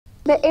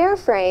The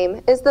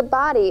airframe is the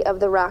body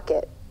of the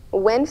rocket.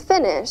 When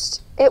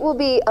finished, it will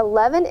be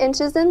 11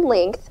 inches in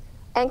length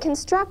and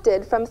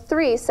constructed from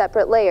 3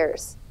 separate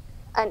layers: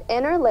 an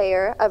inner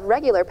layer of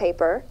regular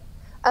paper,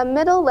 a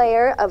middle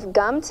layer of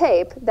gum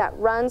tape that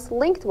runs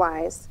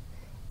lengthwise,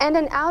 and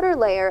an outer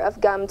layer of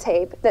gum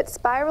tape that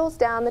spirals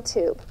down the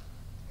tube.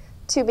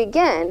 To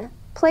begin,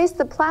 place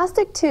the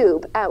plastic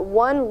tube at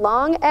one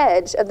long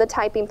edge of the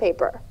typing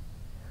paper.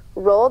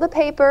 Roll the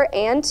paper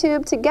and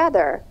tube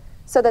together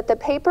so that the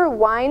paper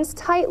winds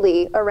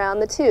tightly around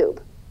the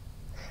tube.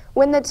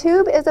 When the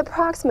tube is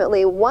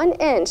approximately 1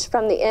 inch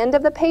from the end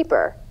of the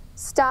paper,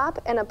 stop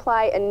and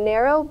apply a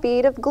narrow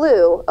bead of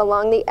glue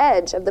along the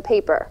edge of the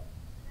paper.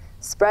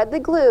 Spread the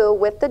glue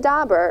with the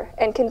dauber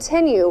and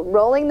continue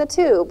rolling the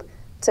tube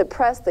to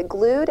press the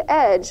glued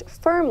edge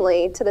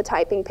firmly to the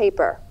typing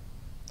paper.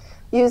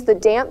 Use the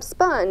damp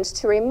sponge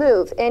to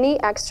remove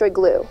any extra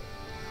glue.